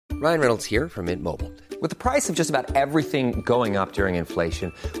Ryan Reynolds here from Mint Mobile. With the price of just about everything going up during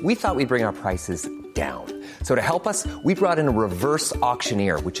inflation, we thought we'd bring our prices down. So to help us, we brought in a reverse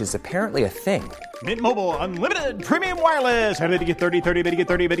auctioneer, which is apparently a thing. Mint Mobile Unlimited Premium Wireless. How to get 30, 30, bit to get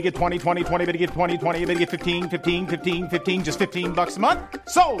 30, bit to get 20, 20, 20, bit to get 20, 20, bit to get 15, 15, 15, 15, just $15 a month?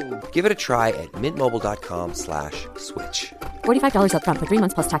 Sold! Give it a try at mintmobile.com/switch. $45 up front for 3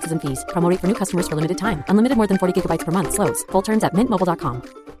 months plus taxes and fees. Promo rate for new customers for limited time. Unlimited more than 40 gigabytes per month. Slows full terms at mintmobile.com.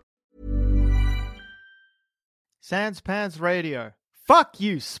 Sans Pants Radio. Fuck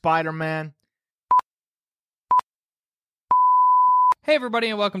you, Spider-Man. Hey everybody,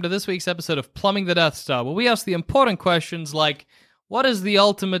 and welcome to this week's episode of Plumbing the Death Star, where we ask the important questions like, what is the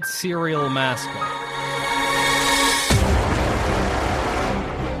ultimate cereal mascot?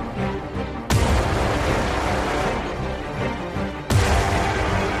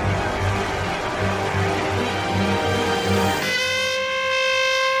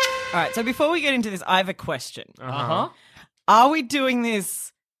 All right, so before we get into this, I have a question. Uh-huh. Are we doing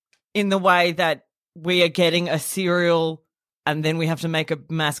this in the way that we are getting a cereal and then we have to make a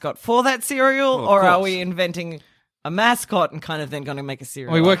mascot for that cereal? Well, or are course. we inventing a mascot and kind of then going to make a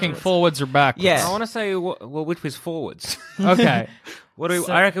cereal? Are we working afterwards? forwards or backwards? Yeah. I want to say, well, which was forwards? Okay. What do we,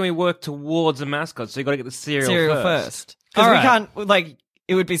 So- I reckon we work towards a mascot, so you got to get the cereal first. Because All we right. can't, like,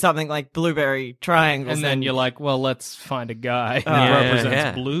 it would be something like blueberry triangles. And then you're like, well, let's find a guy who Yeah, represents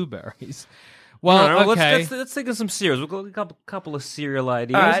yeah. blueberries. Well, No, no, okay. let's think of some cereals. We've got a couple of cereal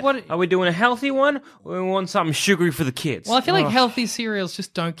ideas. All right. What- Are we doing a healthy one, or we want something sugary for the kids? Well, I feel like healthy cereals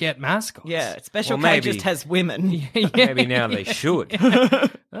just don't get mascots. Yeah, Special Well, K maybe. just has women. Maybe now they should.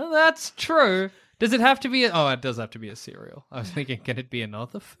 Well, that's true. Does it have to be? Oh, it does have to be a cereal. I was thinking, can it be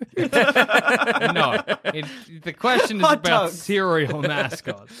another food? No. The question is Hot about dogs. cereal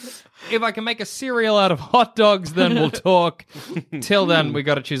mascots. If I can make a cereal out of hot dogs, then we'll talk. Till then, we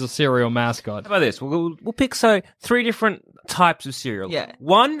got to choose a cereal mascot. How about this? We'll pick three different types of cereal. Yeah.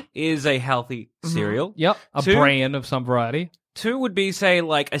 One is a healthy cereal. Yep, a Two- brand of some variety. Two would be, say,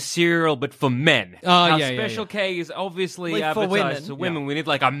 like a cereal, but for men. Oh, Our yeah, yeah, Special yeah. K is obviously Like for advertised women. to women. We need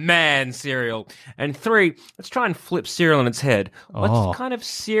like a man cereal. And three, let's try and flip cereal on its head. Oh. What kind of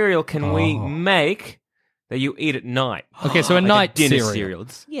cereal can we make that you eat at night? Okay, so a Like night dinner cereal.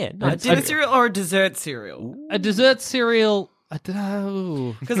 Yeah, A night dinner cereal. cereal or a dessert cereal? A dessert cereal. I don't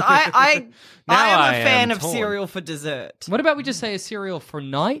know. Because I Now am I a fan am of torn. cereal for dessert. What about we just say a cereal for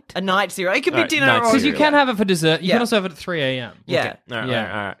night? A night cereal. It could be Alright, dinner night or... Because you cereal. can have it for dessert. You Yeah. can also have it at 3 a.m. Yeah. All right,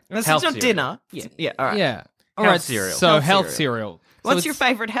 Yeah. all right. It's Health not cereal. dinner. Yeah, all right. Yeah. All Health right. cereal. So Health health cereal. cereal. What's So your it's-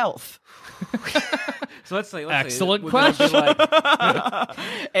 favorite health? So let's say, Excellent we're gonna be question. like-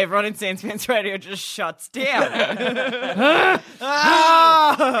 Everyone in Sans Pants Radio just shuts down.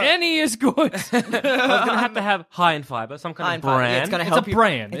 Ah! Any is good. Well, it's going to have high in fiber, some kind High of in fiber. brand. Yeah, it's gonna It's a help you-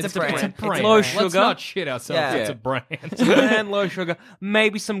 brand. It's a brand. It's a It's brand. low Let's sugar. not shit ourselves. Yeah. It's a brand. And low sugar,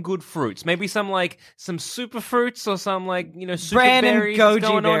 maybe some good fruits, maybe some super fruits or some super Bran and berries. goji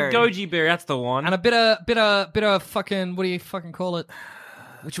going berry. on. Goji berry, that's the one. And a bit of fucking, what do you fucking call it?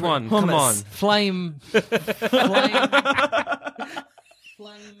 Which one? Come on. Hummus. Flame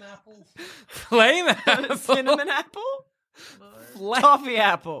apples. Flame apple, Cinnamon apple? Flame- Toffee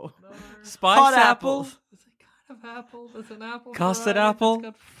apple. spice hot apple, apples. Of apple. There's an apple. Custard variety apple.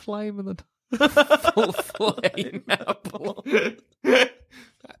 that's got flame in the flame apple.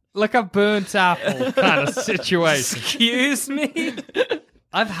 like a burnt apple kind of situation. Excuse me.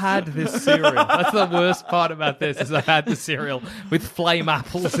 I've had this cereal. That's the worst part about this is I've had the cereal with flame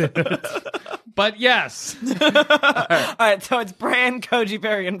apples in it. But yes. All right, so it's bran, goji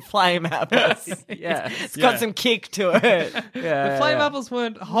berry, and flame apples. Yeah. It's got some kick to it. The flame apples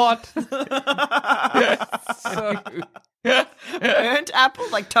weren't hot. Burnt apple?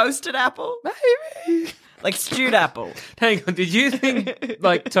 Like toasted apple? Maybe. Like stewed apple? Hang on, did you think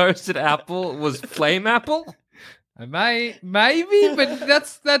like toasted apple was flame apple? Maybe, but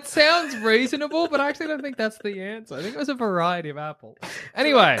that sounds reasonable, but I actually don't think that's the answer. I think it was a variety of apple.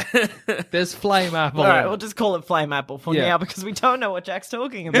 Anyway, there's flame apple. All right, in it. we'll just call it flame apple for Yeah. now because we don't know what Jack's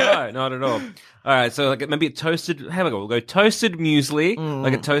talking about. No, not at all. All right, so like maybe a toasted. How about we'll go toasted muesli,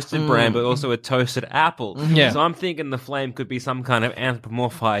 like a toasted bran, but also a toasted apple. Yeah. So I'm thinking the flame could be some kind of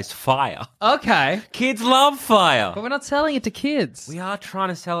anthropomorphized fire. Okay. Kids love fire. But we're not selling it to kids. We are trying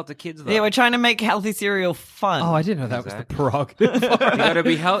to sell it to kids though. Yeah, we're trying to make healthy cereal fun. Oh, I didn't know that was the prerogative. You got to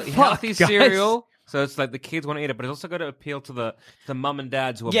be healthy guys. cereal. So it's like the kids want to eat it, but it's also got to appeal to the mum and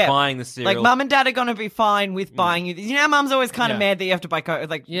dads who are buying the cereal. Like, mum and dad are going to be fine with buying you. You know, mum's always kind of Yeah. mad that you have to buy Coke.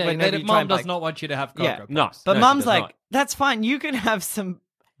 Like, Yeah, whenever you try mom and buy- does not want you to have Cocoa Yeah. Puffs. No. But she mum's does like, not. that's fine. You can have some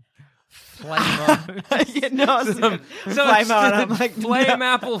Flame Yeah, no, I was thinking flame on. I'm like, Flame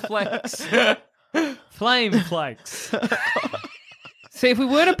apple flakes. Flame flakes. See, if we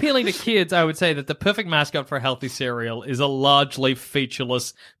weren't appealing to kids, I would say that the perfect mascot for a healthy cereal is a largely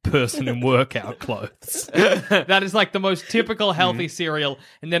featureless person in workout clothes. That is like the most typical healthy cereal.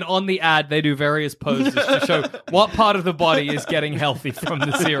 And then on the ad, they do various poses to show what part of the body is getting healthy from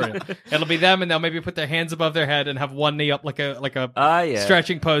the cereal. It'll be them, and they'll maybe put their hands above their head and have one knee up like a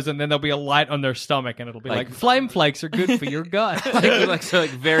stretching pose, and then there'll be a light on their stomach, and it'll be like flame flakes are good for your gut. like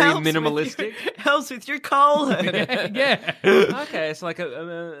very minimalistic. Helps with your colon. Yeah. Okay, it's like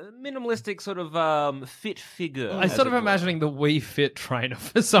a minimalistic sort of fit figure. I sort of imagining the Wii Fit trainer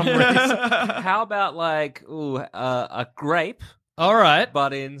for some reason. How about like a grape, All right.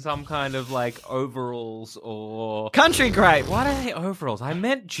 but in some kind of like overalls or Country grape. What are they overalls? I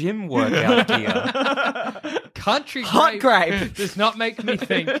meant gym workout gear. Country Hot grape. does not make me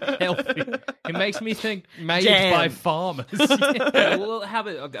think healthy. It makes me think made Jam. by farmers. Well, how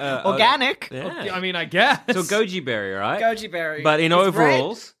about Organic. Yeah. I mean, I guess. So goji berry, right? Goji berry. But in It's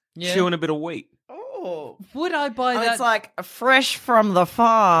overalls, Yeah. chewing a bit of wheat. Oh. Would I buy that? It's like fresh from the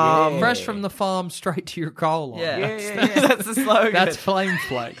farm. fresh from the farm straight to your colon. Yeah. That's the slogan. That's flame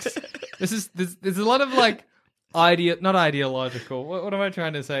flakes. There's a lot of like not ideological. What am I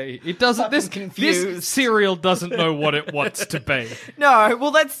trying to say? It doesn't. This confused. cereal doesn't know what it wants to be. No,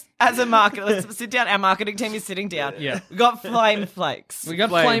 well, let's, as a marketer, let's sit down. Our marketing team is sitting down. Yeah. We got flame flakes. We got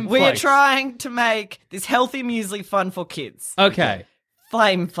flame We are flakes. trying to make this healthy muesli fun for kids. Okay.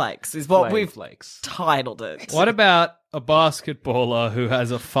 Flame flakes is what Flame we've flakes. titled it. What about a basketballer who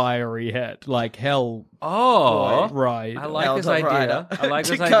has a fiery head, like Hell Oh, Ride? I like this Eldon idea. Rider. I like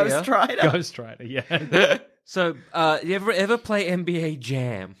this Ghost idea. Rider. Ghost Rider. Yeah. So, you ever play NBA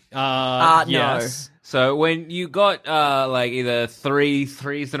Jam? No. Yes. So when you got like either 3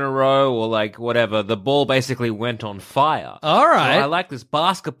 threes in a row or like whatever, the ball basically went on fire. All right. So I like this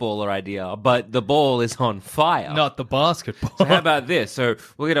basketballer idea, but the ball is on fire. Not the basketball. So how about this? So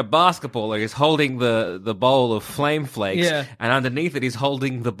we'll get a basketballer. He's holding the bowl of flame flakes, Yeah. and underneath it, he's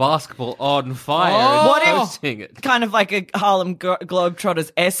holding the basketball on fire Oh. and What if- toasting it. Kind of like a Harlem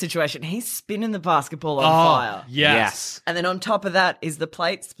Globetrotters-esque situation. He's spinning the basketball on fire. Yes. And then on top of that is the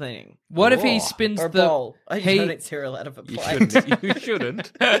plate spinning. What if he spins Or a the bowl. I he- don't eat cereal out of a plate. You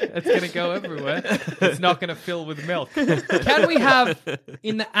shouldn't. It's going to go everywhere. It's not going to fill with milk. Can we have,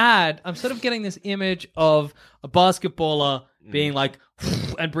 in the ad, I'm sort of getting this image of a basketballer being like,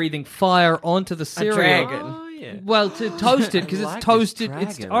 and breathing fire onto the cereal. dragon. Oh, yeah. Well, to toast it, because I like it's this toasted.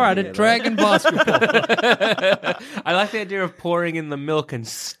 It's dragon all right, idea, a dragon basketball. I like the idea of pouring in the milk and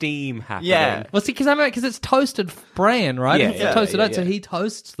steam happening. Yeah. Well, see, because it's toasted bran, right? Yeah, It's yeah, toasted yeah, oat, so yeah. he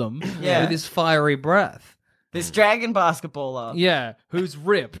toasts them Yeah. with his fiery breath. This dragon basketballer. Yeah, who's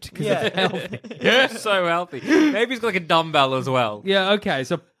ripped because Yeah. it's healthy. Yeah, so healthy. Maybe he's got like a dumbbell as well. Yeah, okay.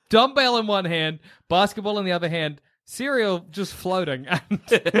 So dumbbell in one hand, basketball in the other hand, cereal just floating, and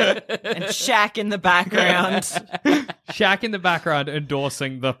And Shaq in the background. Shaq in the background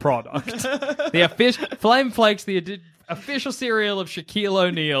endorsing the product. The Flame Flakes, the official cereal of Shaquille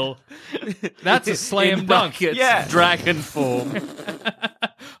O'Neal. That's a slam In dunk. buckets, Yeah. dragon form.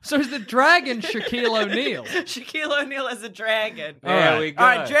 So is the dragon Shaquille O'Neal? Shaquille O'Neal as a dragon. There we go. All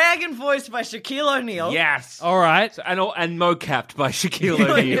right, dragon voiced by Shaquille O'Neal. Yes. All right. And mocapped by Shaquille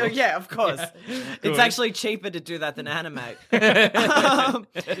O'Neal. Yeah, of course. It's actually cheaper to do that than animate.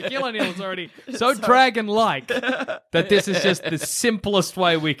 Shaquille O'Neal is already so dragon-like that this is just the simplest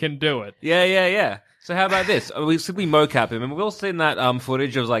way we can do it. Yeah. So how about this? We simply mocap him, and we've all seen that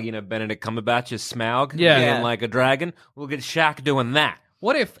footage of like Benedict Cumberbatch as Smaug Yeah. being Yeah. like a dragon. We'll get Shaq doing that.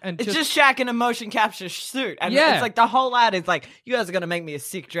 What if and It's just Shaq in a motion capture suit. And Yeah. it's like the whole ad is like, you guys are going to make me a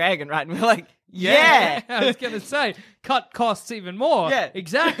sick dragon, right? And we're like, yeah. I was going to say, cut costs even more. Yeah.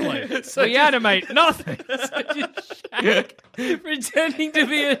 Exactly. We animate nothing. Pretending to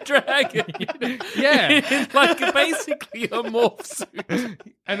be a dragon. Yeah. It's like basically a morph suit.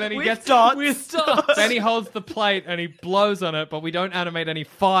 And then he With gets dots. With dots. Then he holds the plate and he blows on it, but we don't animate any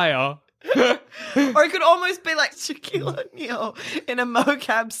fire. Or it could almost be like Shaquille O'Neal in a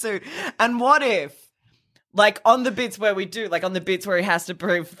mocap suit. And what if, like on the bits where he has to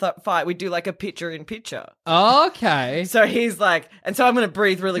breathe fight, we do like a picture in picture. Okay. So he's like, and so I'm going to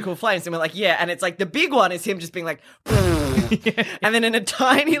breathe really cool flames. And we're like, yeah. And it's like the big one is him just being like, and then in a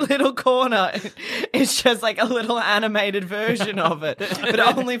tiny little corner, it's just like a little animated version of it, but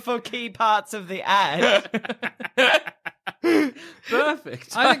only for key parts of the ad.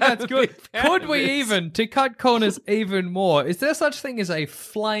 Perfect. I think that's good. Big Could fan we of this. even, to cut corners even more, is there such thing as a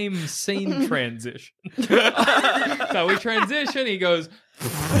flame scene transition? So we transition, he goes,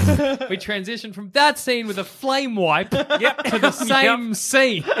 We transition from that scene with a flame wipe to the same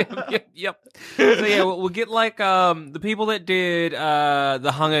scene. Yep. So yeah, we'll get like the people that did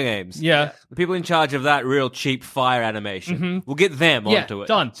the Hunger Games. Yeah. The people in charge of that real cheap fire animation. We'll get them onto it.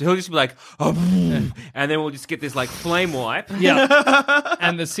 Done. So he'll just be like, oh, and then we'll just get this like flame wipe. Yeah.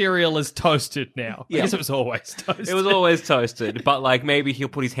 And the cereal is toasted now. I guess it was always toasted. It was always toasted, but like maybe he'll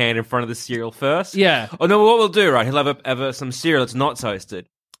put his hand in front of the cereal first. Yeah. Oh no, what we'll do, right? He'll have some cereal that's not toasted.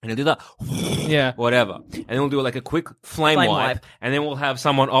 And he'll do that, whatever. And then we'll do like a quick flame wipe, and then we'll have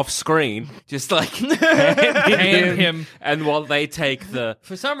someone off screen just like hand him, and while they take the.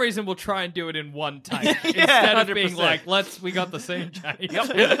 For some reason, we'll try and do it in one take instead of 100%. being like, we got the scene change. No.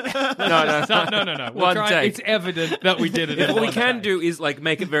 We'll One take. It's evident that we did it. What we can do is like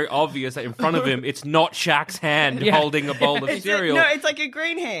make it very obvious that in front of him, it's not Shaq's hand holding a bowl of cereal. No, it's like a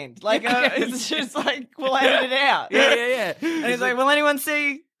green hand. Like it's just like we'll edit it out. Yeah. And he's like, will anyone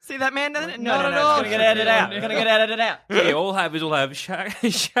see that man? No, Not it's at gonna get edited out. It's gonna get edited out. Yeah, we'll have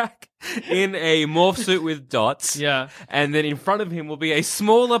Shaq in a morph suit with dots. Yeah. And then in front of him will be a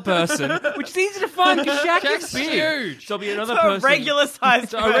smaller person, which is easy to find because Shaq is Shaq's big. huge. So it'll be another So a person. regular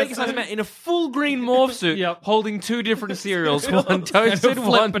sized A regular sized man in a full green morph suit holding two different cereals, one And toasted, flip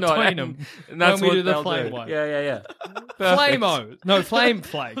one between not. them. And that's when we what do the they'll flame do. wipe. Yeah. Flame-o. No, flame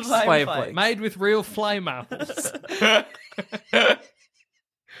flakes. Flame flakes. Made with real flame apples.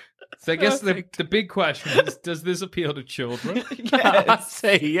 So I guess the big question is, does this appeal to children? I'd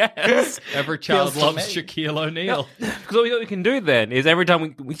say yes. Every child Appeals to loves me. Shaquille O'Neal. Because what we can do then is every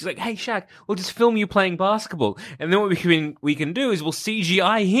time we just like, hey Shaq, we'll just film you playing basketball, and then what we can do is we'll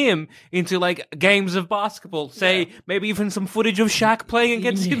CGI him into like games of basketball. Say maybe even some footage of Shaq playing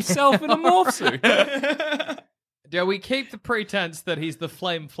against himself in a morph suit. Yeah, we keep the pretense that he's the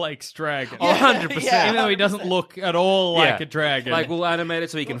Flame Flakes dragon. 100%. Even though he doesn't look at all like a dragon. Like we'll animate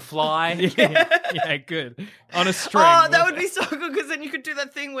it so he can fly. yeah, good. On a string. Oh, that would be so good because then you could do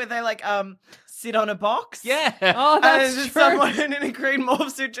that thing where they like sit on a box. Yeah. Oh, And that's there's just true. someone in a green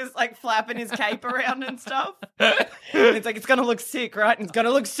morph suit just like flapping his cape around and stuff. And it's like, it's going to look sick, right? And it's going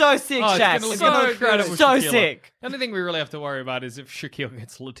to look so sick, Oh, it's Shaq. gonna look It's gonna look incredible, so Shaquille. sick. The only thing we really have to worry about is if Shaquille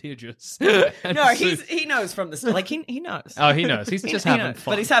gets litigious. No, he knows from the start. Like, he knows. Oh, he knows. He's just He having knows,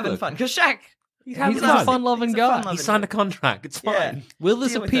 fun. But he's having fun. Because Shaq, He's having a fun. fun-loving He's a guy. fun-loving He signed a contract. It's Yeah. fine. Will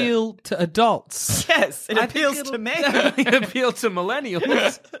this Deal with appeal to adults? yes, it I appeals think to me. It appeal to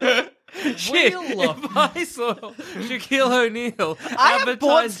millennials. Shit, if I saw Shaquille O'Neal I have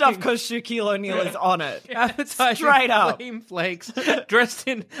bought advertising- stuff because Shaquille O'Neal is on it. advertising Straight up. Flame Flakes, dressed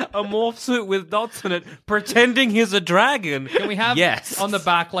in a morph suit with dots on it, pretending he's a dragon. Can we have on the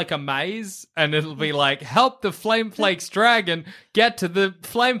back like a maze, and it'll be like, help the Flame Flakes dragon get to the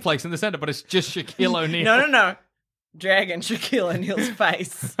Flame Flakes in the center, but it's just Shaquille O'Neal. No. Dragon Shaquille O'Neal's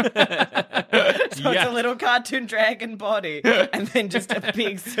face. So it's a little cartoon dragon body, and then just a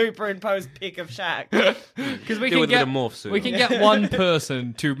big superimposed pic of Shaq. Because we Do can it with get a morph suit. we can get one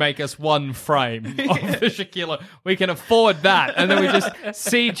person to make us one frame of the Shaquille. We can afford that, and then we just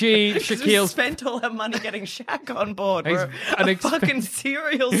CG We Shaquille's. spent all our money getting Shaq on board. He's We're an a fucking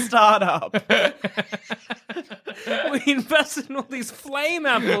cereal startup. We invested in all these flame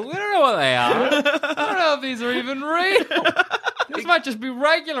apples. We don't know what they are. I don't know if these are even real. These might just be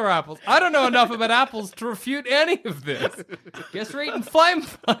regular apples. I don't know enough about apples to refute any of this. Guess we're eating Flame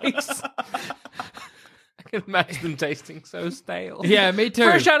Flakes. I can imagine them tasting so stale. Yeah, me too.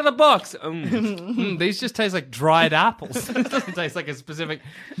 Fresh out of the box. These just taste like dried apples. It doesn't taste like a specific.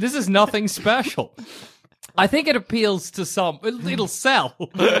 This is nothing special. I think it appeals to some. It'll sell.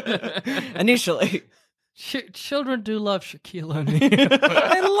 Initially. Children do love Shaquille O'Neal.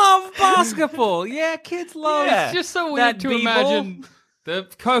 They love basketball. Yeah, kids love It's just so weird that to b-ball. imagine the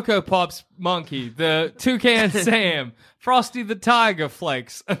Cocoa Pops monkey, the Toucan Sam, Frosty the Tiger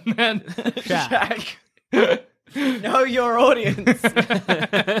Flakes, and then Shaq. Know your audience.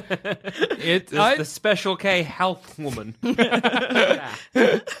 The Special K health woman.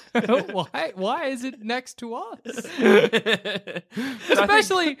 Why is it next to us?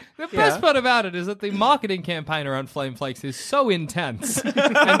 Especially, the best part about it is that the marketing campaign around Flame Flakes is so intense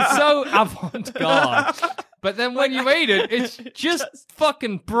and so avant-garde. But then when you eat it, it's just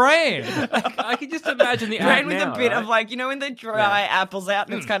fucking bran. I can just imagine the Bran ad with now, a bit right? of like, you know when they dry apples out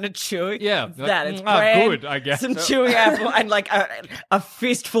and it's kind of chewy? Yeah. That, it's Ah, bran, good, I guess. some chewy apple and like a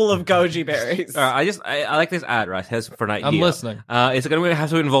fistful of goji berries. All right, I like this ad, right? Here's for an idea. I'm listening. It's going to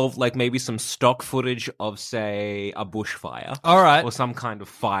have to involve like maybe some stock footage of, say, a bushfire. All right. Or some kind of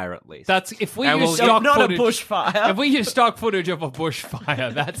fire, at least. That's if we And use we'll- stock Not footage. a bushfire. If we use stock footage of a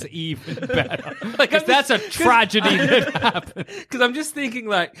bushfire, that's even better. Because that's a tragedy that happened. Because I'm just thinking,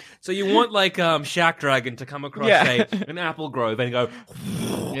 like, so you want, like, Shack Dragon to come across, say, an apple grove and go,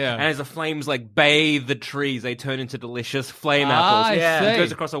 Yeah. and as the flames, like, bathe the trees, they turn into delicious flame apples. I He see.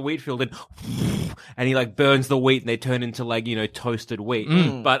 goes across a wheat field and he, like, burns the wheat and they turn into, like, toasted wheat.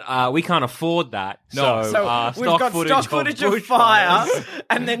 But we can't afford that. No. So we've got stock footage of fire,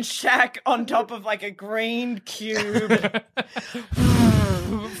 and then Shaq on top of like a green cube,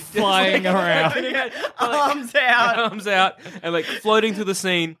 Flying around. arms out. Arms out and, like, floating through the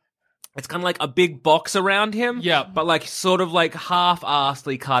scene. It's kind of like a big box around him. Yeah. But, like, sort of, like,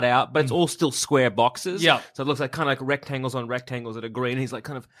 half-assedly cut out, but it's all still square boxes. Yeah. So it looks like kind of like rectangles on rectangles that are green. He's, like,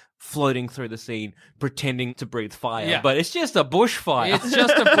 kind of floating through the scene, pretending to breathe fire. Yeah. But it's just a bushfire. It's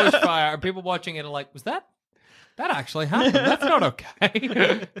just a bushfire, and people watching it are like, was that actually happened? That's not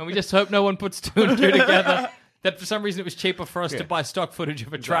okay. And we just hope no one puts two and two together. That for some reason it was cheaper for us to buy stock footage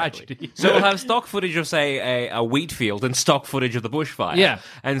of a tragedy. So we'll have stock footage of, say, a wheat field and stock footage of the bushfire. Yeah.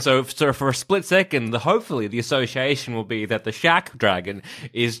 And so for a split second, hopefully the association will be that the Shack Dragon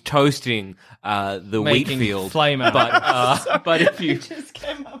is toasting the wheat Making field. flame But if you... Just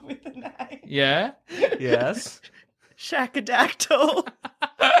came up with the name. Yeah? Yes. Shackadactyl.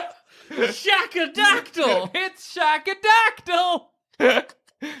 Shackadactyl! It's Shackadactyl!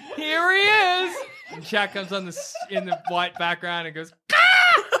 Here he is! And Shaq comes on in the white background and goes,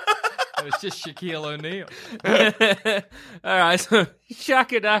 "Ah!" It's just Shaquille O'Neal. All right, so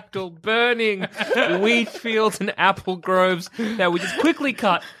Shackadactyl burning wheat fields and apple groves that we just quickly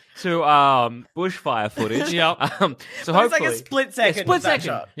cut to bushfire footage. Yep. So It's hopefully like a split second. split of that second.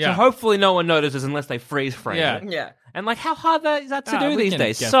 shot. Yeah. So hopefully no one notices unless they freeze frame Yeah. it. Yeah. And like how hard is that to Ah, do we these can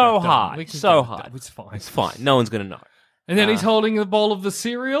days? get So that done. hard. We can So get it hard. done. It's fine. It's fine. No one's gonna know. And then he's holding the bowl of the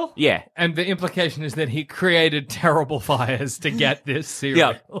cereal. Yeah. And the implication is that he created terrible fires to get this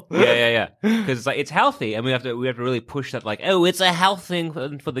cereal. Yeah. Because it's like it's healthy, and we have to really push that. Like, oh, it's a health thing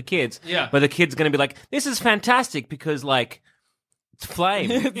for the kids. Yeah. But the kids gonna be like, this is fantastic because like it's flame.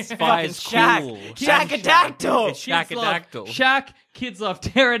 It's fire's Shack. cool. Shackadactyl. It's Kids love Shackadactyl. Shaq, kids love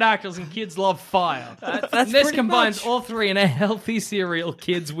pterodactyls, and kids love fire. That's This pretty combines much. all three in a healthy cereal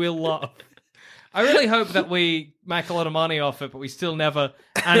kids will love. I really hope that we make a lot of money off it, but we still never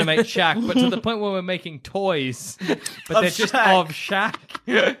animate Shaq. But to the point where we're making toys, but they're just Shaq. of Shaq.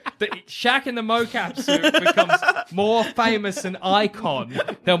 The Shaq in the mocap suit becomes more famous an icon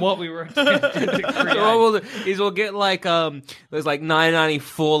than what we were attempting to create. So what we'll do is we'll get like those like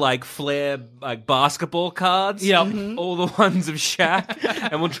 994 like Flair like basketball cards. Yep. All the ones of Shaq,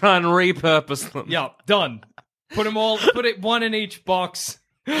 and we'll try and repurpose them. Yeah, done. Put it one in each box.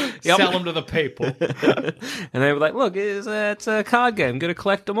 Sell them to the people. And they were like, "Look, it's a card game. Got to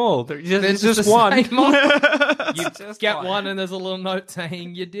collect them all. There's just the one. same one. You Just get one. one and there's a little note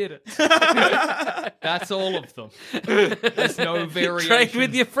saying you did it. That's all of them. There's no variation. Trade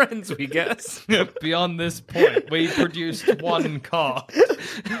with your friends, we guess." Beyond this point, we produced one card.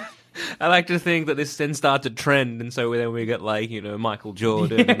 I like to think that this then starts a trend, and so then we get like Michael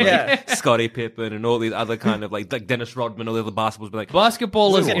Jordan, and, like, Scottie Pippen, and all these other kind of like Dennis Rodman, all the other basketballs. Be like,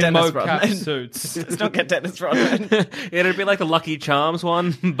 Basketballers in Dennis mocap Rodman. suits. Let's not get Dennis Rodman. it'd be like a Lucky Charms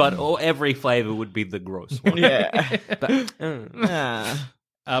one, but every flavor would be the gross one. Yeah. But,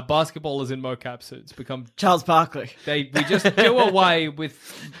 Basketballers in mocap suits become. Charles Barkley. We just do away with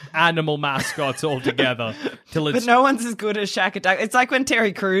animal mascots altogether till it's. But no one's as good as Shackadactyl. It's like when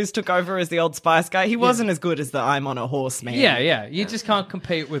Terry Crews took over as the Old Spice guy. He wasn't as good as the I'm on a horse man. Yeah. You just can't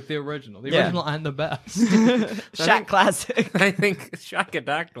compete with the original. The Yeah. original and the best. Shaq classic. I think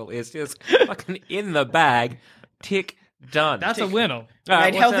Shackadactyl is just fucking in the bag, tick, done. That's a winner. All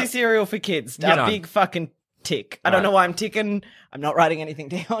right, Made what's healthy that? cereal for kids. Get A on. big fucking tick. I don't know why I'm ticking. I'm not writing anything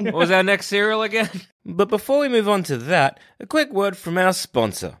down. What was our next cereal again? But before we move on to that, a quick word from our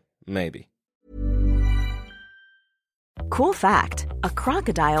sponsor, maybe. Cool fact, a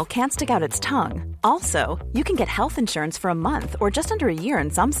crocodile can't stick out its tongue. Also, you can get health insurance for a month or just under a year in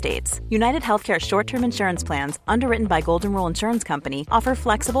some states. United Healthcare short-term insurance plans, underwritten by Golden Rule Insurance Company, offer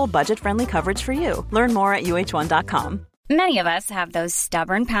flexible, budget-friendly coverage for you. Learn more at uh1.com. Many of us have those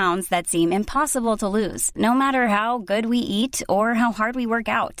stubborn pounds that seem impossible to lose, no matter how good we eat or how hard we work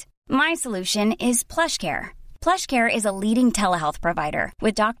out. My solution is PlushCare. PlushCare is a leading telehealth provider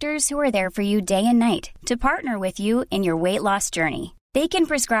with doctors who are there for you day and night to partner with you in your weight loss journey. They can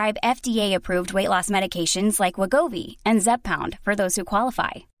prescribe FDA-approved weight loss medications like Wegovy and Zepbound for those who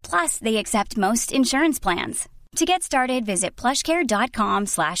qualify. Plus, they accept most insurance plans. To get started, visit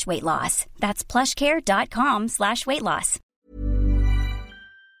plushcare.com/weightloss. That's plushcare.com/weightloss.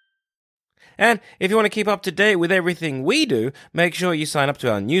 And if you want to keep up to date with everything we do, make sure you sign up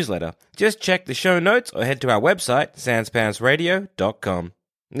to our newsletter. Just check the show notes or head to our website, sanspantsradio.com.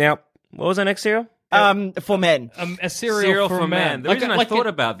 Now, what was our next cereal? For men. A cereal for men. The reason I thought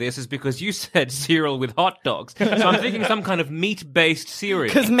about this is because you said cereal with hot dogs. So I'm thinking some kind of meat-based cereal.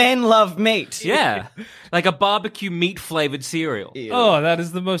 Because men love meat. Yeah. Like a barbecue meat-flavored cereal. Ew. Oh, that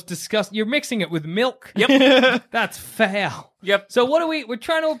is the most disgusting. You're mixing it with milk. Yep. That's foul. Yep. So what are we're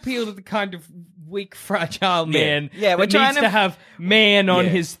trying to appeal to the kind of weak, fragile man Yeah, we're that trying needs to- to have man on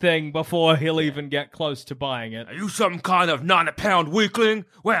Yeah. his thing before he'll even get close to buying it. Are you some kind of 90-pound weakling?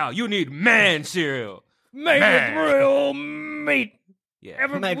 Well, you need man cereal. Made Man. with real meat. Yeah.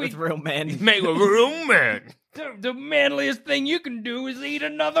 Made with real men. Made with real man. The manliest thing you can do is eat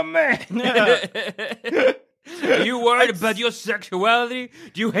another man. Are you worried about your sexuality?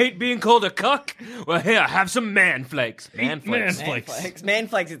 Do you hate being called a cuck? Well, here, have some man flakes. Man flakes. Man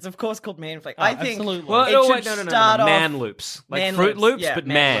flakes. It's of course called man flakes. I think absolutely. Well, it no, should wait, no. start off Man loops. Like Man Fruit Loops, yeah, but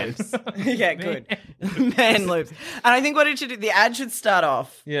man. loops. Yeah, good. Man loops. And I think what it should do, the ad should start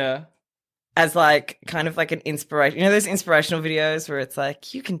off Yeah. as like kind of like an inspiration. You know those inspirational videos where it's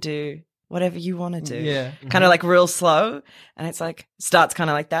like you can do whatever you want to do. Yeah. Kind of like real slow. And it's like starts kind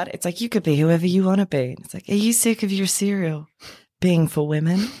of like that. It's like you could be whoever you want to be. And it's like, are you sick of your cereal being for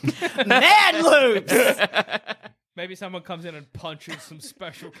women? Man loops. Maybe someone comes in and punches some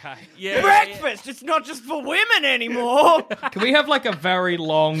special K. Yeah. Breakfast. It's not just for women anymore. Can we have like a very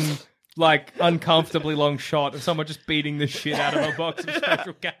long, like uncomfortably long shot of someone just beating the shit out of a box of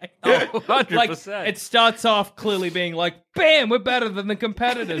special K? Oh, 100%. Like it starts off clearly being like, bam, we're better than the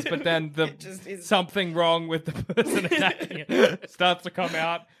competitors, but then the just is- something wrong with the person attacking it starts to come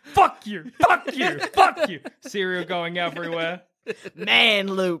out. Fuck you, fuck you, fuck you. Cereal going everywhere. Man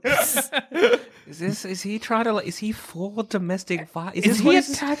loops. Is he trying to, is he for domestic violence? Is he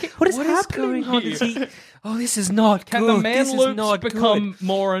attacking? What is happening going on? here? Is he, oh, this is not Can good. the man This is loops not become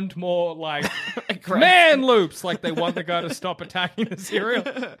more and more like man loops? Like they want the guy to stop attacking the cereal.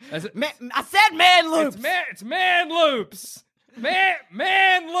 I said man loops. It's man loops.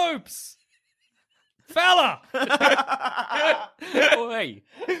 Man loops. Fella! Oi.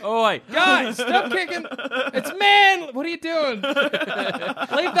 Oi. Guys, stop kicking. It's man. What are you doing?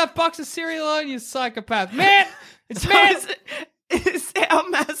 Leave that box of cereal alone, you psychopath. Man! It's man! Is our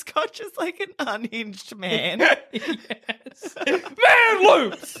mascot just like an unhinged man? Yes. Man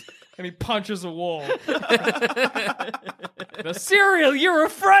loops! And he punches a wall. The cereal you're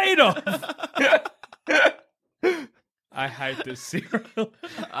afraid of! I hate this cereal.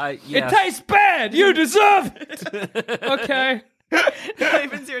 It tastes bad! You deserve it! Okay.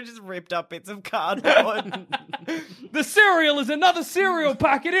 Even Sarah just ripped up bits of cardboard. The cereal is another cereal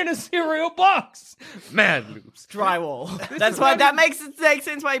packet in a cereal box. Man loops. Drywall. That's why that makes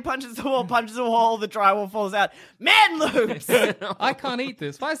sense why he punches the wall, the drywall falls out. Man loops! I can't eat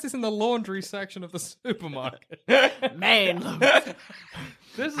this. Why is this in the laundry section of the supermarket? Man loops.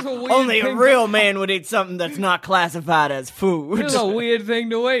 This is a weird Only a thing real man would eat something that's not classified as food. This is a weird thing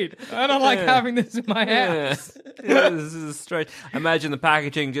to eat. I don't like having this in my house. Yeah, this is strange. Imagine the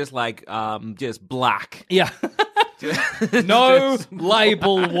packaging just like, just black. Yeah. No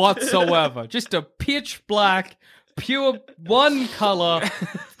label whatsoever. Just a pitch black, pure one color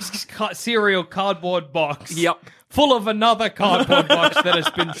cereal cardboard box. Yep. Full of another cardboard box that has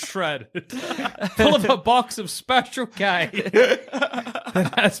been shredded. Full of a box of Special K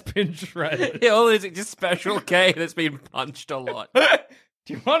that has been shredded. Yeah, all this is just Special K that's been punched a lot.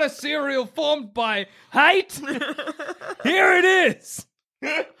 Do you want a cereal formed by hate? Here it is.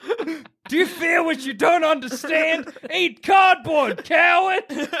 Do you fear what you don't understand? Eat cardboard, coward!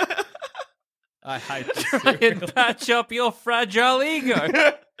 I hate this Try cereal. and patch up your fragile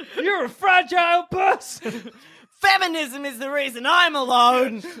ego. You're a fragile person. Feminism is the reason I'm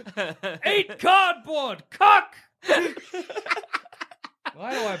alone. Eat cardboard, cock!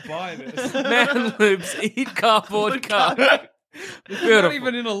 Why do I buy this? Man loops, eat cardboard cup. It's not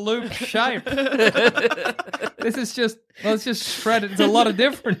even in a loop shape. This is just, well, it's just shredded. It's a lot of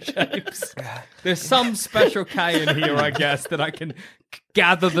different shapes. There's some Special K in here, I guess, that I can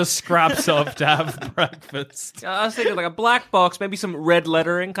gather the scraps of to have breakfast. I was thinking like a black box, maybe some red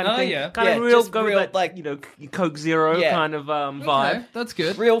lettering kind of Oh, thing. yeah. Kind Yeah, of real, just go with real, that, like- you know, Coke Zero Yeah. kind of vibe. Okay, that's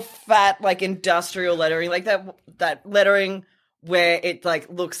good. Real fat, like industrial lettering, like that lettering where it like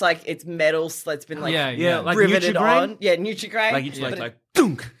looks like it's metal that's been like Yeah, like riveted Nutri-Grain? on. Yeah, Nutri-Grain. Like you just But like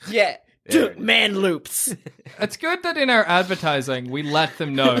dunk. yeah. Dude, man loops. It's good that in our advertising, we let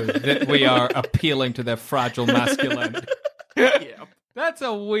them know that we are appealing to their fragile masculinity. Yeah. That's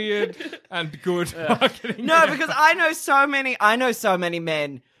a weird and good marketing. No, because I know so many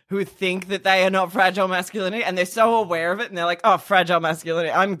men who think that they are not fragile masculinity, and they're so aware of it, and they're like, oh, fragile masculinity,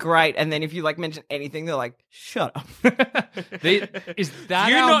 I'm great. And then if you like mention anything, they're like, shut up. Is that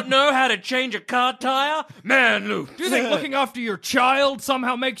You how... not know how to change a car tire? Man loops. Do you think looking after your child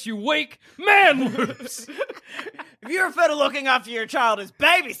somehow makes you weak? Man loops. If you refer to looking after your child as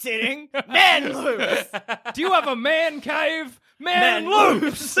babysitting, man loops. Do you have a man cave? Man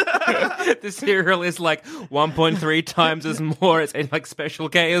loops. The cereal is like 1.3 times as more. It's in like Special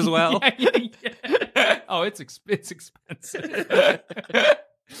K as well. Yeah. Oh, it's expensive.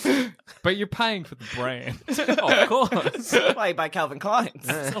 But you're paying for the brand. Of course. Played by Calvin Klein.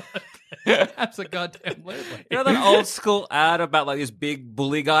 Absolutely. You know that old school ad about like this big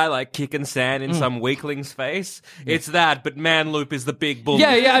bully guy like kicking sand in some weakling's face? It's that, but Man Loop is the big bully.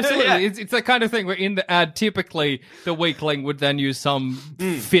 Yeah, absolutely. It's the kind of thing where in the ad, typically the weakling would then use some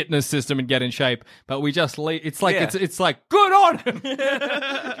fitness system and get in shape, but we just leave. It's like it's like good on him.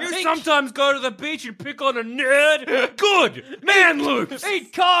 You sometimes go to the beach and pick on a nerd. Good. Man Loops.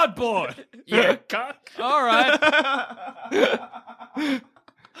 Eat cardboard. Yeah. All right.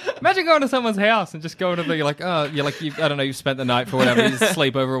 Imagine going to someone's house and just going to the, you're like, I don't know, you've spent the night for whatever, you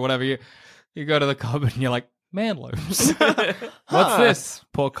sleep over or whatever, you go to the cupboard and you're like, Man loops. What's this?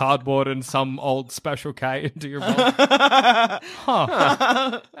 Pour cardboard and some old Special K into your bowl. That's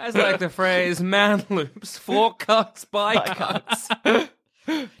like the phrase, man loops, 4 cuts by cuts.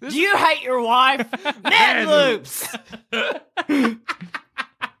 Do you hate your wife? Man loops.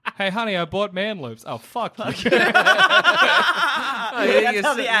 Hey, honey, I bought Man loops. Oh, fuck you. That's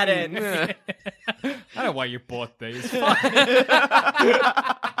how the ad ends. Yeah. I don't know why you bought these. Do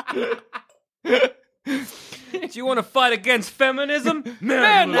you want to fight against feminism?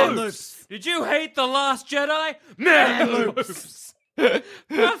 Man loops. Did you hate The Last Jedi? Man loops.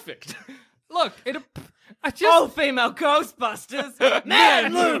 Perfect. Look, all female Ghostbusters.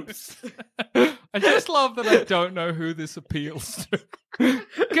 Man loops. I just love that I don't know who this appeals to.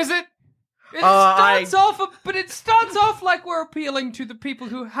 Because it starts off like we're appealing to the people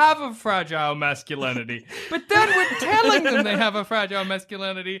who have a fragile masculinity. But then we're telling them they have a fragile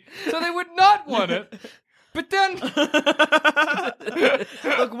masculinity, so they would not want it. But then...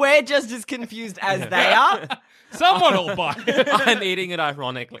 Look, we're just as confused as they are. Someone will buy it. I'm eating it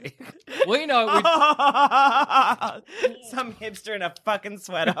ironically. We know... Some hipster in a fucking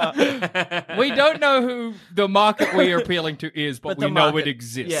sweater. We don't know who the market we are appealing to is, but we know market. it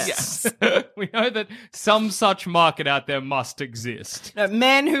exists. Yes. We know that some such market out there must exist. No,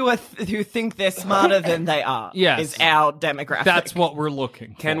 men who think they're smarter than they are is our demographic. That's what we're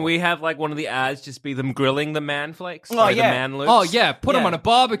looking for. Can we have like one of the ads just be them grilling the man flakes? Oh, Or yeah. the man loops? Oh, yeah, put them on a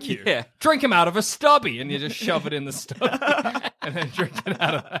barbecue. Yeah. Drink them out of a stubby, and you just shove it in the stubby, and then drink it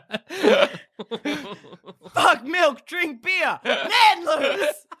out of that. Fuck milk, drink beer. Man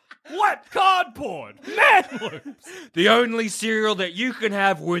loops. What? Cardboard. Man loops. The only cereal that you can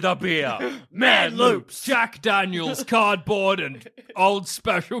have with a beer. Man loops. Jack Daniels, cardboard, and old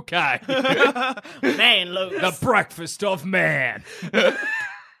Special K. Man loops. The breakfast of man.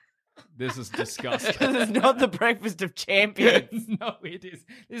 This is disgusting. This is not the breakfast of champions. No, it is.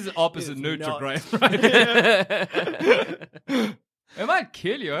 This is opposite Nutrigrain, right? It might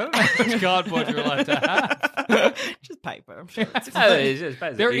kill you. I don't know how much cardboard you're allowed to have. Just paper, I'm sure.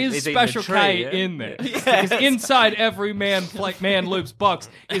 There is Special K in there. Because inside every Man Loops box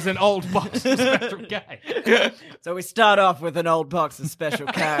is an old box of Special K. So we start off with an old box of Special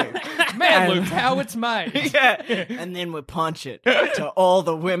K. Man Loops, how it's made. Yeah. And then we punch it till all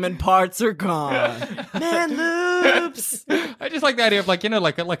the women parts are gone. Man loops. I just like the idea of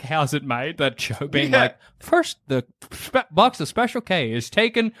like how's it made? That show being like, first the box of Special K is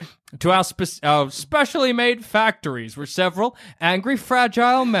taken to our specially made factories where several angry,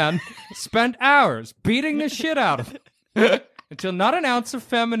 fragile men spent hours beating the shit out of it until not an ounce of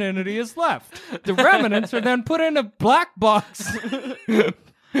femininity is left. The remnants are then put in a black box.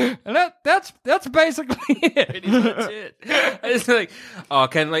 And that's basically it. That's it. It's like,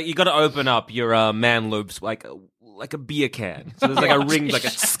 you got to open up your man loops like a beer can. So there's like a ring, like a.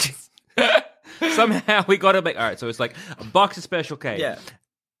 Somehow we got to make. All right, so it's like a box of Special K. Yeah.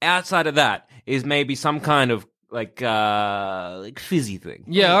 Outside of that is maybe some kind of like fizzy thing.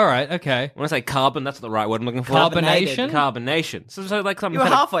 Yeah. All right. Okay. When I say carbon, that's not the right word I'm looking for. Carbonation. So like some. You were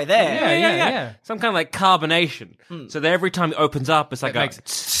halfway there. Yeah. Some kind of like carbonation. So that every time it opens up, it's like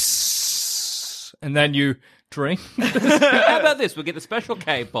and then you drink. How about this? We'll get the Special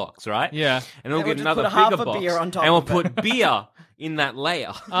K box, right? Yeah. And we'll we'll get just another put half bigger a box. beer on top and we'll of it. put beer in that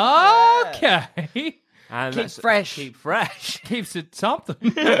layer. Okay. And Keep that's- fresh. Keep fresh. Keeps it something.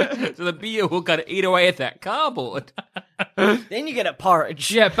 So the beer will kind of eat away at that cardboard. Then you get a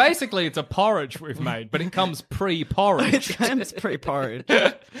porridge. Yeah, basically it's a porridge we've made, but it comes pre-porridge. It comes pre-porridge.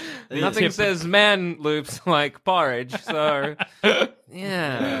 Nothing says man loops like porridge, so...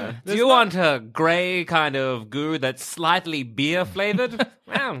 Yeah. Do you want a grey kind of goo that's slightly beer-flavored?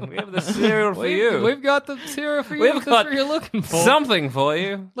 Well, we have the cereal for you. We've got the cereal for you. We've That's got what you're looking for. something for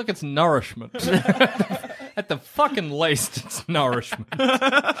you. Look, it's nourishment. At the fucking least, it's nourishment.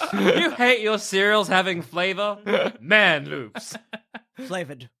 You hate your cereals having flavour? Man loops.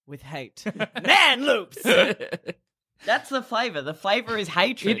 Flavored with hate. Man loops! That's the flavor. The flavor is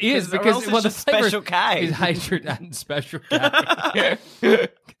hatred. It is, or because else it's well, the just flavor Special K. is hatred and Special K.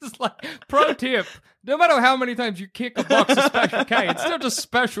 It's like, pro tip, no matter how many times you kick a box of Special K, it's still just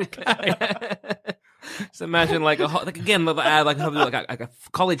Special K. So imagine like a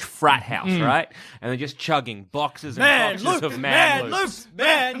college frat house, right? And they're just chugging boxes and boxes of man loops.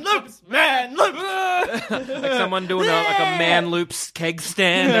 Man loops! Man loops! Like someone doing a Man Loops keg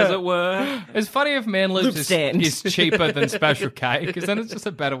stand, as it were. It's funny if Man Loops stand. is cheaper than Special K, because then it's just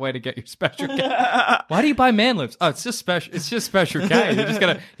a better way to get your Special K. Why do you buy Man Loops? Oh, it's just Special. It's just Special K.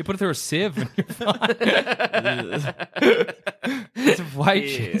 You put it through a sieve and you're fine. It's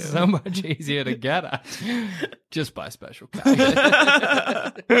way so much easier to get at. Just buy Special K.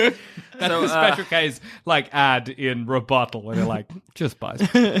 That's the Special K's like ad in rebuttal, where they're like, just buy.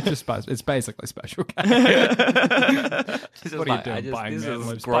 It's basically Special K. What are you doing buying this Man is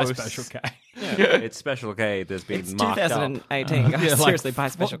Loops? Buy gross. Special K. It's Special K that's been It's marked up. 2018. Guys, Yeah, like, seriously, buy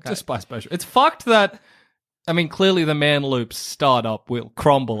Special K. Just buy Special. It's fucked that. I mean, clearly the Man Loops startup will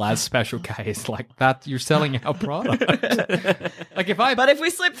crumble as Special K. It's like that. You're selling our product. Like But if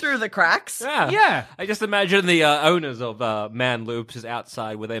we slip through the cracks, yeah. I just imagine the owners of Man Loops is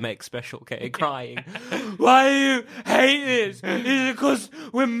outside where they make Special K crying. Why do you hate this? Is it because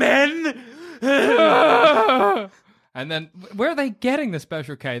we're men? And then, where are they getting the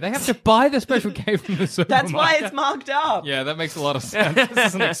Special K? They have to buy the Special K from the supermarket. that's why it's marked up. Yeah, that makes a lot of sense. This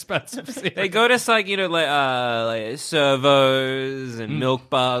is an expensive cereal. They go to like servos and milk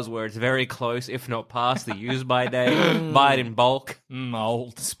bars where it's very close, if not past the use by date. Buy it in bulk.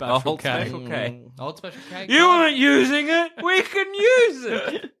 Old Special Old K. Special K. Old Special K. You weren't using it. We can use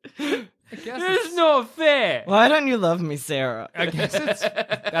it. I guess It's not fair. Why don't you love me, Sarah? I guess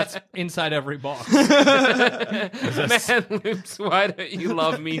that's inside every box. Man Loops, why don't you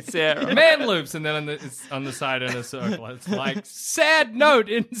love me, Sarah? Man Loops, and then it's on the side in a circle. It's like, sad note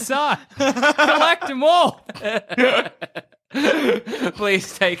inside. Collect them all.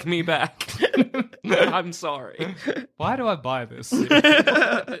 Please take me back. I'm sorry. Why do I buy this?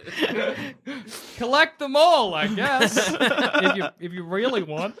 Collect them all, I guess. If you really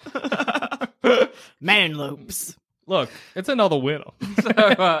want. Man loops. Look, it's another winner.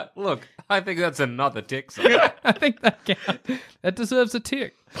 So, look, I think that's another tick. I think that deserves a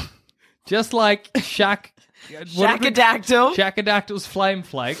tick. Just like Shackadactyl's Flame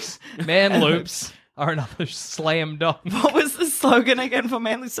Flakes, Man Loops are another slam dunk. What was the slogan again for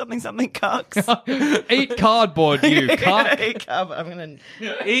Manly something cucks? Eat cardboard, you cuck. I'm gonna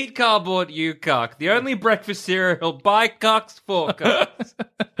Eat cardboard, you cuck. The only breakfast cereal by cucks for cucks.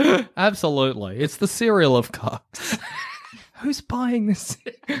 Absolutely. It's the cereal of cucks. Who's buying this?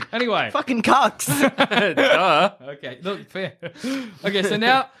 Anyway. fucking cucks. Duh. Okay, look, fair. Okay, so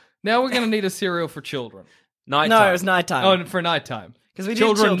now we're going to need a cereal for children. Nighttime. No, it was nighttime. Oh, and for nighttime. 'Cause we did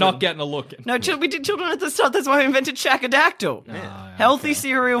children children. not getting a look in. No, we did children at the start. That's why we invented Shackadactyl. Healthy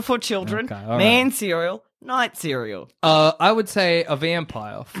cereal for children. Okay, all Man cereal. Night cereal. I would say a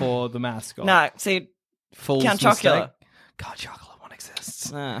vampire for the mascot. No, see, Fool's Count mistake. Chocula. Count Chocula one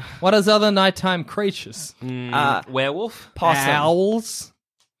exists. uh, What is other nighttime creatures? Werewolf? possum. Owls.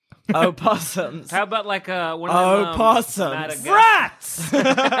 Opossums. How about like one of them Opossums. Rats!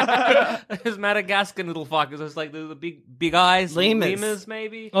 There's Madagascar little fuckers. It's like the big eyes. Lemurs.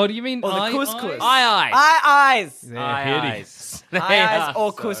 Maybe? Oh, do you mean Or the eye- couscous. eye? Eyes. Eyes. They're Eye hideous. eyes. Eye eyes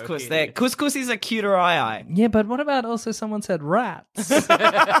or couscous. There. Couscous is a cuter eye. Yeah, but what about also someone said rats?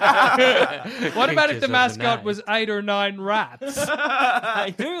 What about if Creatures the of the mascot night. was 8 or 9 rats?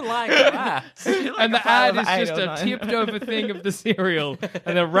 I do like rats. And the pile ad of is 8 just or a 9 tipped over thing of the cereal,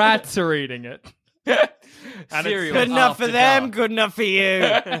 and the rats are eating it. And Cereal. Good enough for After them, dark. good enough for you.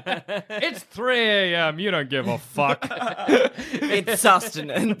 It's 3 a.m. You don't give a fuck. It's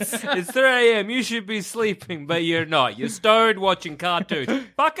sustenance. It's 3 a.m. You should be sleeping, but you're not. You're stoned watching cartoons.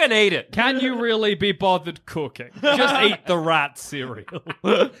 Fucking eat it. Can you really be bothered cooking? Just eat the rat cereal.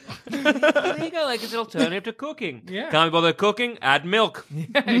 There you go. Like it's an alternative to cooking. Yeah. Can't be bothered cooking? Add milk.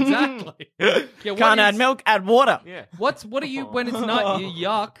 Exactly. Yeah, what Can't add is- milk, add water. Yeah. What are you when it's not? You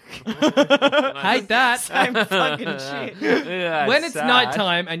yuck. hate that. Same fucking shit. Yeah, When it's sad.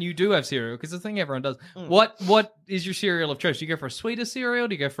 nighttime and you do have cereal, because the thing everyone does, what is your cereal of choice? Do you go for a sweeter cereal?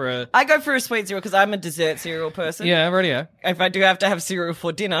 Do you go for a... I go for a sweet cereal because I'm a dessert cereal person. Yeah, radio. If I do have to have cereal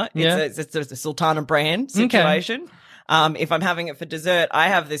for dinner, Yeah. it's a Sultana brand situation. If I'm having it for dessert, I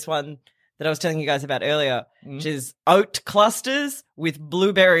have this one that I was telling you guys about earlier, which is oat clusters with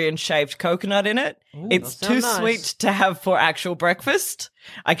blueberry and shaved coconut in it. It's that too sounds sweet nice. to have for actual breakfast.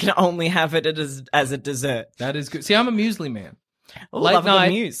 I can only have it as a dessert. That is good. See, I'm a muesli man. Ooh, Late love a good night,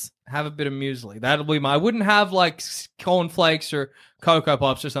 muse. have a bit of muesli. That'll be my... I wouldn't have, like, cornflakes or Cocoa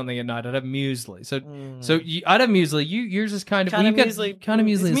Pops or something at night. I'd have muesli. So I'd have muesli. Yours is kind of... Kind of you've got muesli. Kind of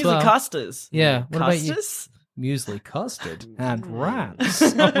muesli It's as well. muesli custards. Yeah. What about you? Custards? Muesli custard and rats.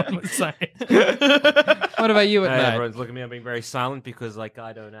 Someone would say. What about you at Hey, night? everyone's looking at me. I'm being very silent because, like,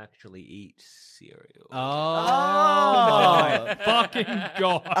 I don't actually eat cereal. Oh, fucking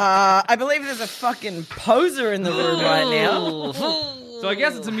God. I believe there's a fucking poser in the room right now. So I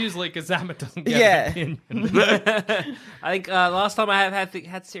guess it's a muesli because Zamet doesn't get Yeah. an opinion. I think last time I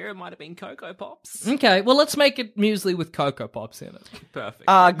had cereal might have been Cocoa Pops. Okay, well, let's make it muesli with Cocoa Pops in it.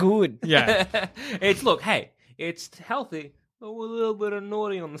 Perfect. Good. Yeah. It's healthy, but with a little bit of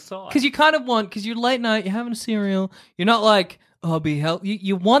naughty on the side. Because you kind of want, because you're late night, you're having a cereal, you're not like, oh, be healthy.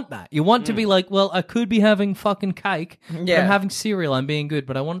 You want that. You want to be like, well, I could be having fucking cake. But Yeah. I'm having cereal. I'm being good,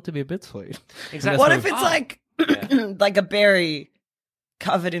 but I want it to be a bit sweet. Exactly. What That's if it's like a berry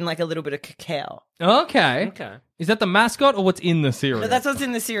covered in like a little bit of cacao? Okay. Okay. Is that the mascot or what's in the cereal? No, that's what's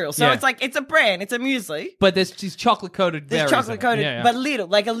in the cereal. So Yeah. it's like, it's a brand, it's a muesli. But there's these chocolate-coated berries. There's in chocolate it. coated, Yeah, yeah. but little,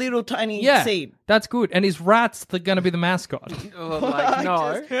 like a little tiny yeah, seed. that's good. And is rats going to be the mascot? Oh, like,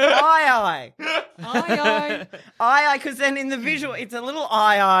 no. Aye, Aye, aye, because then in the visual, it's a little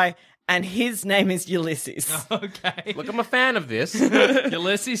aye, and his name is Ulysses. Okay. Look, I'm a fan of this.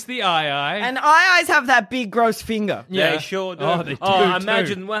 Ulysses the Aye. And aye have that big gross finger. Yeah. They sure do. Oh, they do, Oh, too.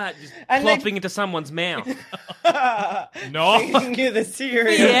 imagine that just And they- plopping into someone's mouth. No. Feeding you the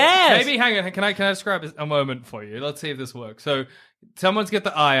cereal. Yes. Maybe, hang on. Can I describe a moment for you? Let's see if this works. So, someone's got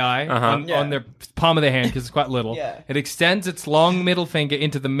the eye on their palm of their hand because it's quite little. Yeah. It extends its long middle finger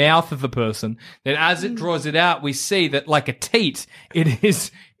into the mouth of the person. Then, as it draws it out, we see that, like a teat, it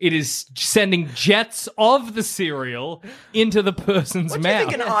is sending jets of the cereal into the person's What do you mouth.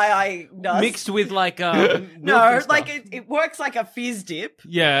 think an aye does? Mixed with, like, no, milk like and stuff. it works like a fizz dip.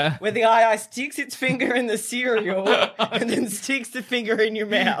 Yeah. Where the aye sticks its finger in the cereal and then sticks the finger in your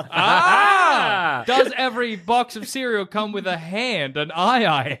mouth. Ah! Does every box of cereal come with a hand, an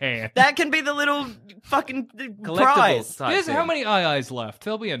eye hand? That can be the little fucking Collectible prize. type There's thing. how many eyes left?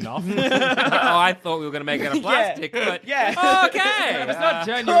 There'll be enough. Oh, I thought we were going to make it out of plastic, but Yeah. okay. It's not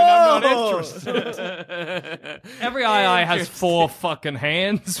genuine. I'm not Oh. interested. Every eye has 4 fucking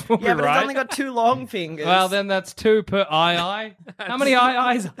hands. We'll Yeah, be but right. it's only got 2 long fingers. Well, then that's 2 per eye. How many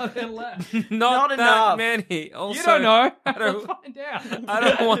eyes are there left? Not that enough. many. Also, You don't know. I We'll don't, find out. I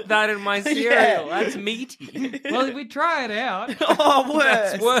don't want that in my cereal. That's meaty. Well, we try it out. Oh, worse.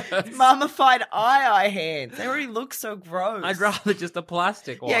 That's worse. Mummified eye hands. They already look so gross. I'd rather just a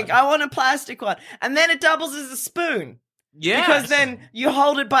plastic one. Yeah, I want a plastic one. And then it doubles as a spoon. Yes. Because then you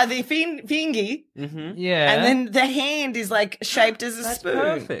hold it by the fingy, Yeah. and then the hand is like shaped as a That's spoon.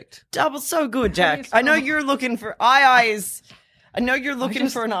 perfect. Double so good, Jack. it's I know not- you're looking for I know you're looking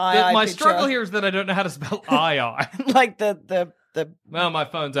for an eye. My picture. struggle here is that I don't know how to spell eye. like the Well, my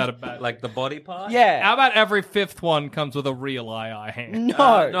phone's out of battery. Like the body part? yeah. How about every 5th one comes with a real eye hand?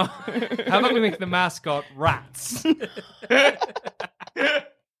 No. No. How about we make the mascot rats?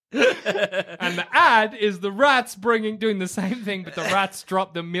 And the ad is the rats doing the same thing, but the rats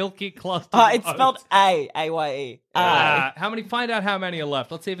drop the milky clusters. It's of spelled oats. A-Y-E. Aye. Find out how many are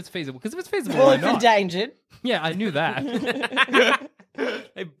left. Let's see if it's feasible. Because if it's feasible, Well, why it's not? endangered. Yeah, I knew that.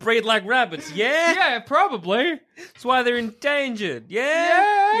 They breed like rabbits. Yeah? Yeah, probably. That's why they're endangered.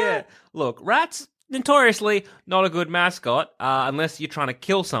 Yeah? Yeah. Look, rats, notoriously not a good mascot unless you're trying to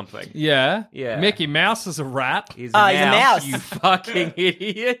kill something. Yeah. Yeah. Mickey Mouse is a rat. He's He's a mouse. You fucking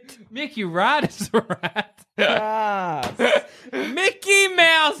idiot. Mickey Rat is a rat. Mickey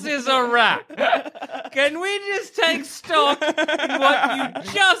Mouse is a rat. Can we just take stock in what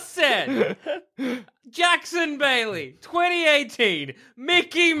you just said? Jackson Bailey, 2018.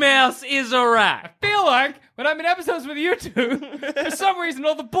 Mickey Mouse is a rat. I feel like when I'm in episodes with you two, for some reason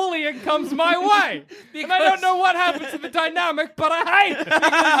all the bullying comes my way. And I don't know what happens to the dynamic, but I hate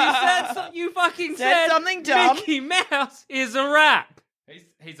it. You fucking Said said something dumb. Mickey Mouse is a rat.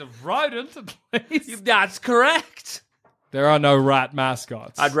 He's a rodent, at least. That's correct. There are no rat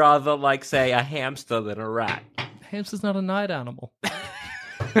mascots. I'd rather, say, a hamster than a rat. Hamster's not a night animal.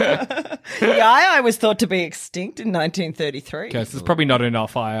 The eye was thought to be extinct in 1933. Okay, so there's probably not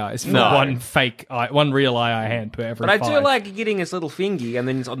enough eyes for No. one fake eye, one real eye hand per every But I five. do like getting his little fingy, and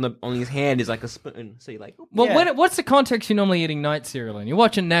then it's on his hand is like a spoon. So you're like, "Oop." Well, Yeah. what's the context you're normally eating night cereal in? You're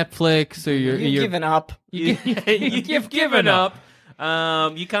watching Netflix, or you're Given up. You've given up.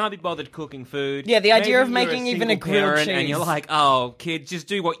 You can't be bothered cooking food. Yeah, the idea Maybe of you're making even a single grilled parent and you're cheese. like, oh, kid, just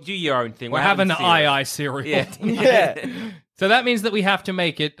do your own thing. We're having cereal. eye cereal. Yeah. Yeah. So that means that we have to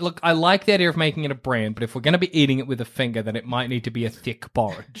make it. Look, I like the idea of making it a brand, but if we're going to be eating it with a finger, then it might need to be a thick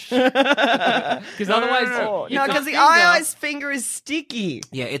porridge. Because otherwise, No, you got because the finger- eye's finger is sticky.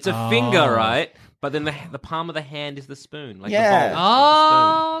 Yeah, it's a finger, right? But then the palm of the hand is the spoon. Like Yeah. the bowl.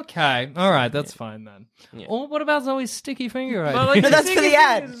 Oh, okay. All right, that's fine then. Yeah. Or what about Zoe's sticky finger? Well, like, No, that's the for the thing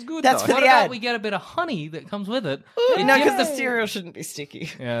ad. is good, That's though. for what the about ad. we get a bit of honey that comes with it? No, because the cereal shouldn't be sticky.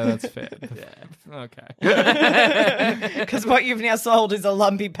 Yeah, that's fair. Okay. Because what you've now sold is a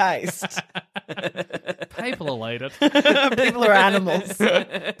lumpy paste. People elated. People are animals.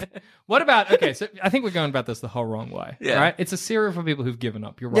 What about, okay, so I think we're going about this the whole wrong way, Yeah. right? It's a cereal for people who've given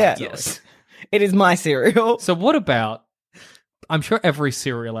up. You're right. Yeah. Zoe. Yes. It is my cereal. So what about, I'm sure every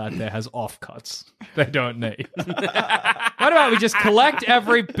cereal out there has offcuts they don't need. What about we just collect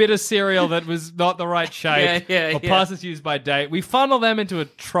every bit of cereal that was not the right shape or past its use by date, we funnel them into a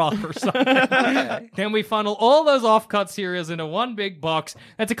truck or something. Then we funnel all those offcut cereals into one big box.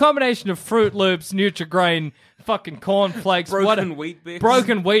 That's a combination of Fruit Loops, Nutri-Grain, fucking cornflakes, Broken Wheat Bix.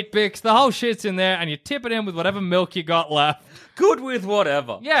 broken Wheat Bix. The whole shit's in there, and you tip it in with whatever milk you got left. Good with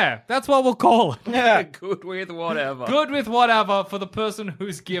whatever. Yeah, that's what we'll call it. Yeah. Good with whatever. Good with whatever for the person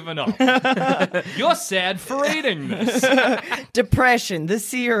who's given up. You're sad for eating this. Depression, the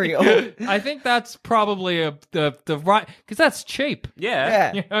cereal. I think that's probably the right, because that's cheap. Yeah.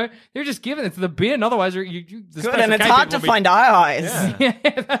 Yeah. You know, you're just giving it to the bin. Otherwise, the Good, Special and it's K hard people to will be- find eyes.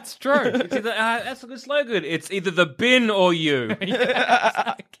 Yeah, that's true. It's either, that's a good slogan. It's either the bin or you.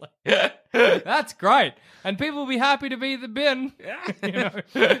 Exactly. That's great. And people will be happy to be the bin. You know,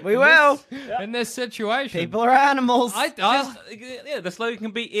 We will. in this situation. People are animals. Yeah, the slogan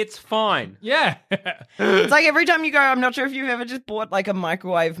can be, it's fine. Yeah. It's like every time you go, I'm not sure if you've ever just bought like a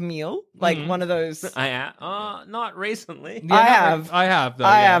microwave meal, like one of those. Not recently. I have. I have, though.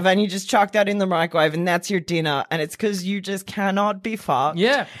 I yeah. have, and you just chuck that in the microwave, and that's your dinner, and it's because you just cannot be fucked.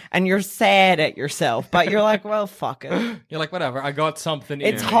 Yeah. And you're sad at yourself, but you're like, well, fuck it. You're like, whatever, I got something in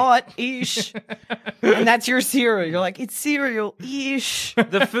It's me. hot-ish. And that's your cereal. You're like, it's cereal-ish.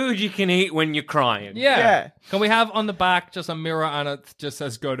 The food you can eat when you're crying. Yeah. Yeah. Can we have on the back just a mirror and it just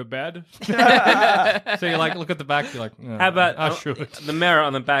says go to bed? So you like look at the back, you're like, oh, How about I should. the mirror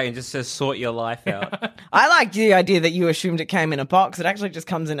on the back and just says sort your life out? I like the idea that you assumed it came in a box. It actually just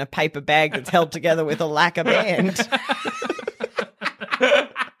comes in a paper bag that's held together with a lacquer band.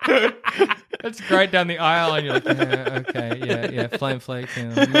 It's great down the aisle and you're like, yeah, okay, yeah, Flame Flakes,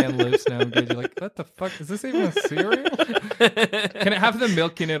 man loose now. I'm good. You're like, what the fuck? Is this even a cereal? Can it have the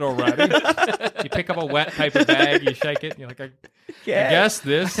milk in it already? You pick up a wet paper bag, you shake it, and you're like, I guess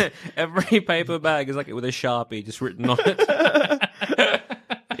this. Every paper bag is like with a Sharpie just written on it.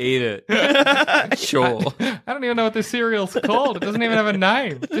 Eat it. Sure. I don't even know what the cereal's called. It doesn't even have a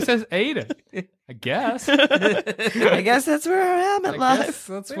name. It just says eat it. I guess. I guess that's where I am at I life. guess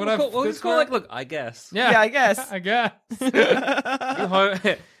that's what We'll I've... call, that's call where- like, look, I guess. Yeah, Yeah, I guess. I guess.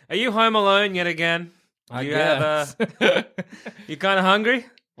 Are you home alone yet again? I you guess. You kind of hungry?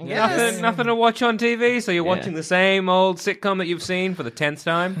 Yes. Nothing to watch on TV, so you're watching the same old sitcom that you've seen for the 10th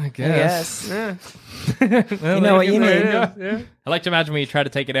time? I guess. Yes. Well, You know what you there need. go. Yeah. I like to imagine when you try to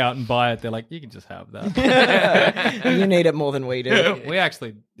take it out and buy it, they're like, you can just have that. You need it more than we do. We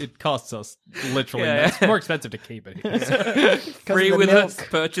actually, it costs us literally, Yeah. it's more expensive to keep it here. Free of the with milk. a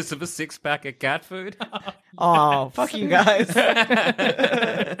purchase of a 6-pack of cat food? Oh, fuck you guys.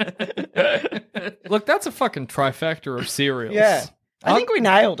 Look, that's a fucking trifecta of cereals. Yeah. I think we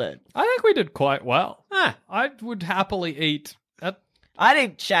nailed it. I think we did quite well. Ah. I would happily eat... I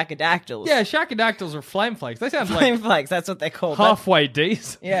did Shackadactyls. Yeah, Shackadactyls or Flame Flakes. They sound Flame like flakes, that's what they're called. halfway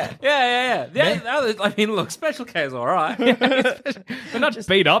decent. Yeah. Yeah. I mean, look, Special K is all right. They're not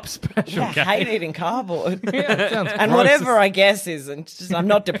beat up special I K. hate eating cardboard. Yeah, it sounds And gross. whatever I guess is, and just, I'm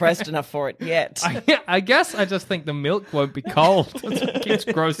not depressed enough for it yet. I guess I just think the milk won't be cold. That's what keeps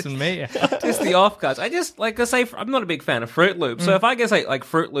grossing me out. Just the offcuts. I just, like I say, I'm not a big fan of Fruit Loops. So if I get, like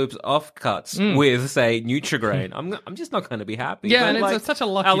Fruit Loops offcuts with, say, Nutri-Grain, I'm just not going to be happy. Yeah, But, and like, it's such a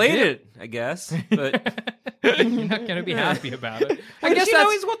lucky I'll eat dip. it, I guess. But You're not going to be happy about it. I guess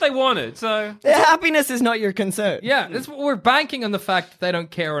it's what they wanted. So Their happiness is not your concern. Yeah, that's what we're banking on the fact that they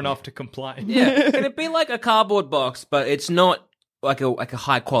don't care enough to complain. yeah, can it be like a cardboard box, but it's not like a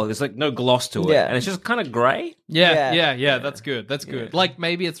high quality. There's like no gloss to it, Yeah. and it's just kind of grey. Yeah. That's good. That's good. Like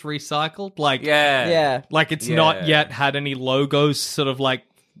maybe it's recycled. Like Yeah. like it's not yet had any logos sort of like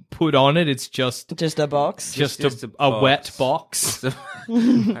put on it. It's just Just a box. just Just a a wet box.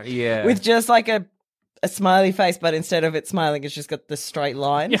 Yeah, With just like a smiley face, but instead of it smiling, it's just got the straight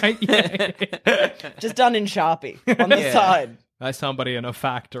line. yeah. Just done in Sharpie on the side. By somebody in a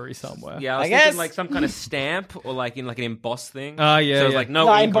factory somewhere. yeah. I was I thinking guess. like some kind of stamp or like in like an embossed thing. Oh, yeah, So it's yeah. like no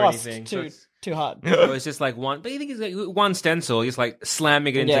Not ink or embossed. anything. So Too hard. so it's just like one. But you think it's like one stencil, just like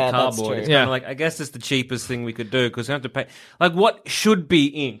slamming it into Yeah, that's cardboard. true. It's Yeah. kind of like I guess it's the cheapest thing we could do because we have to pay. Like what should be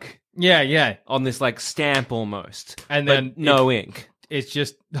ink Yeah. on this like stamp almost, And but then no ink. It's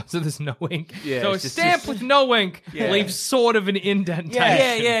just so there's no ink. Yeah, so a it's just- stamp with no ink Yeah. leaves sort of an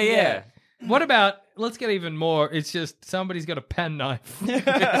indentation. Yeah. What about, let's get even more, it's just somebody's got a penknife.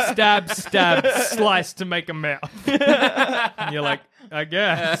 Stab, slice to make a mouth. And you're like, I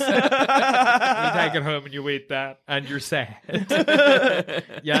guess. You take it home and you eat that, and you're sad.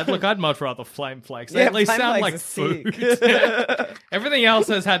 Yeah, look, I'd much rather flame flakes. They Yeah, at least flame sound flakes like are food. Everything else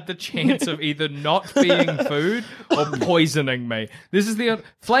has had the chance of either not being food or poisoning me. This is the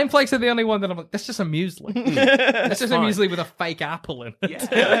flame flakes are the only one that I'm like, that's just a muesli. That's just a muesli with a fake apple in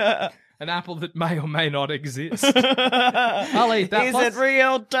it. An apple that may or may not exist. I'll eat that. Is Plus- it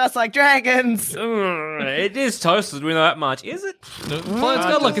real? Just like dragons. It is toasted. We know that much. Is it? Well, it's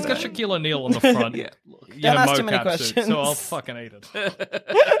got it's got Shaquille O'Neal on the front. Yeah. Don't ask too mocap many suit, questions. so I'll fucking eat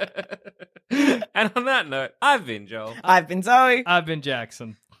it. And on that note, I've been Joel. I've been Zoe. I've been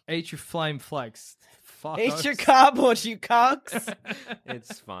Jackson. Eat your flame flakes. Fuck Eat us. your cardboard, you cocks.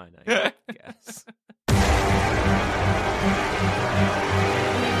 It's fine, I guess.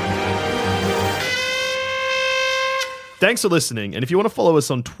 Thanks for listening, and if you want to follow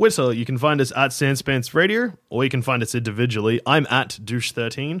us on Twitter, you can find us at Sanspants Radio, or you can find us individually. I'm at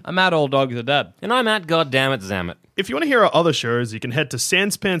Douche13. I'm at All Dogs Are Dead. And I'm at Goddammit Zammit. If you want to hear our other shows, you can head to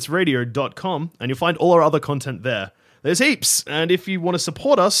sanspantsradio.com, and you'll find all our other content there. There's heaps, and if you want to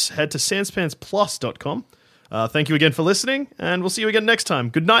support us, head to sanspantsplus.com. Thank you again for listening, and we'll see you again next time.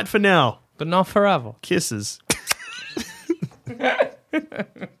 Good night for now. But not forever. Kisses.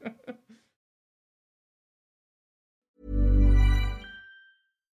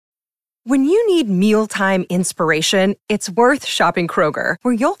 When you need mealtime inspiration, it's worth shopping Kroger,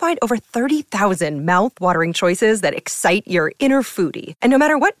 where you'll find over 30,000 mouth-watering choices that excite your inner foodie. And no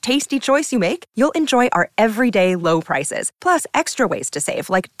matter what tasty choice you make, you'll enjoy our everyday low prices, plus extra ways to save,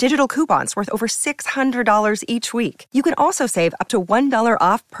 like digital coupons worth over $600 each week. You can also save up to $1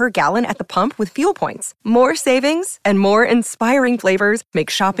 off per gallon at the pump with fuel points. More savings and more inspiring flavors make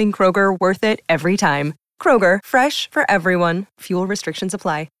shopping Kroger worth it every time. Kroger, fresh for everyone. Fuel restrictions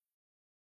apply.